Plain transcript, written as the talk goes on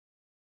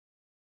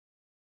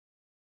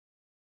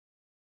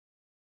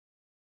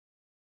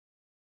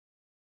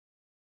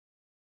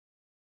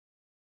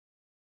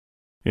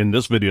In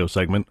this video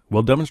segment,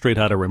 we'll demonstrate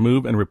how to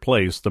remove and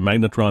replace the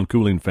magnetron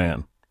cooling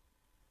fan.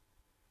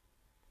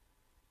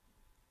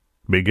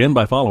 Begin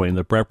by following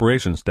the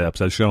preparation steps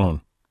as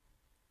shown.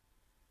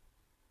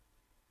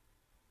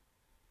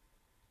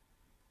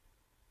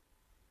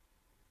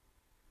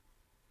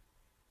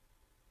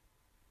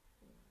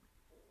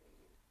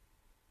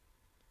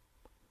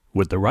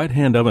 With the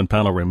right-hand oven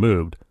panel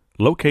removed,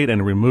 locate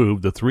and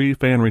remove the 3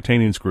 fan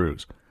retaining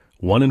screws,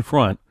 1 in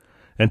front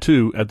and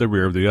 2 at the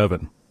rear of the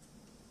oven.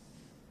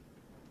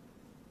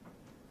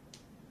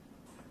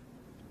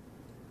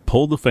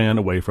 Pull the fan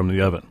away from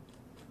the oven.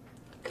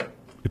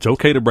 It's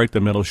okay to break the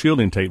metal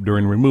shielding tape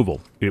during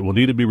removal. It will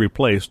need to be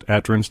replaced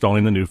after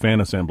installing the new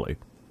fan assembly.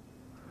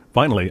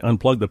 Finally,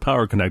 unplug the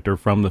power connector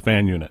from the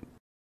fan unit.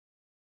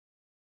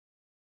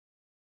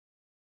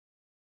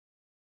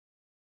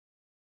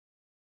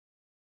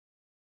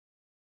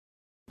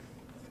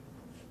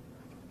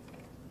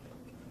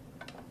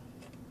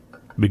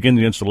 Begin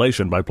the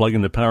installation by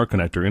plugging the power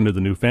connector into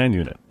the new fan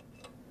unit.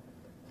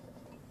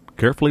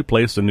 Carefully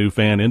place the new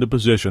fan into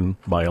position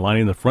by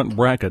aligning the front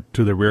bracket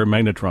to the rear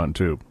magnetron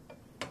tube.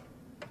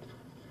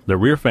 The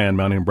rear fan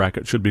mounting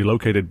bracket should be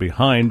located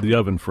behind the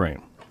oven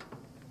frame.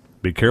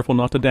 Be careful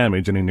not to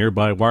damage any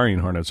nearby wiring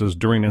harnesses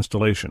during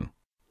installation.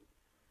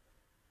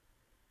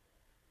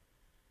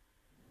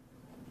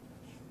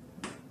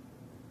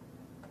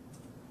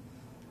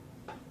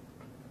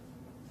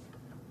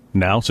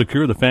 Now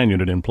secure the fan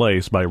unit in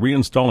place by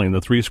reinstalling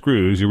the 3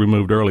 screws you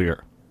removed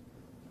earlier.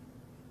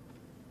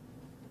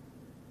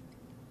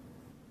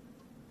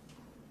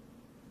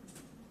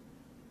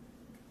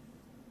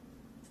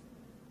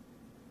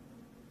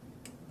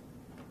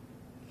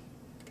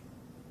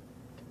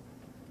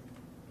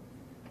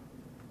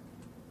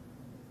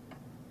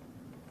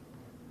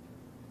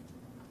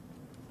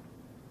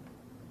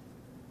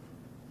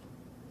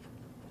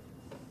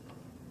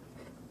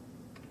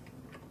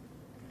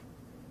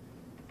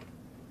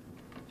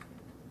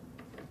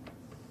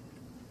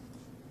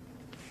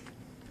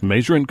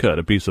 Measure and cut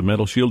a piece of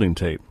metal shielding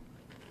tape.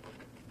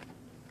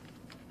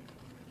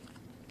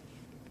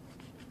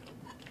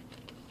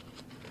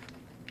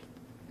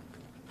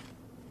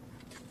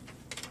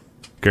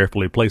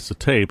 Carefully place the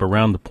tape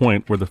around the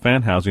point where the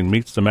fan housing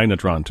meets the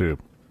magnetron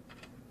tube.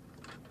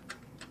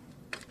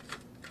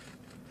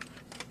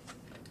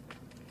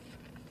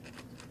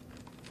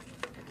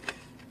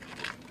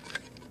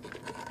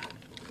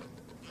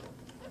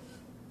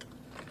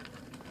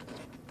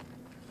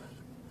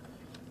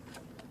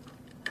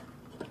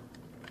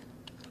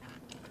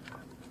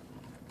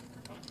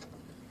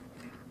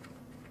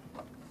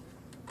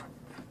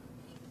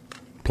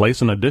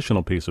 Place an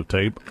additional piece of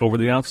tape over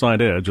the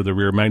outside edge of the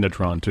rear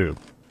magnetron tube.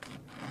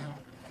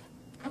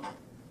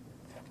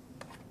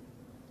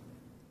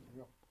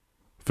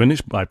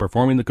 Finish by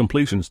performing the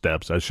completion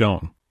steps as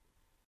shown.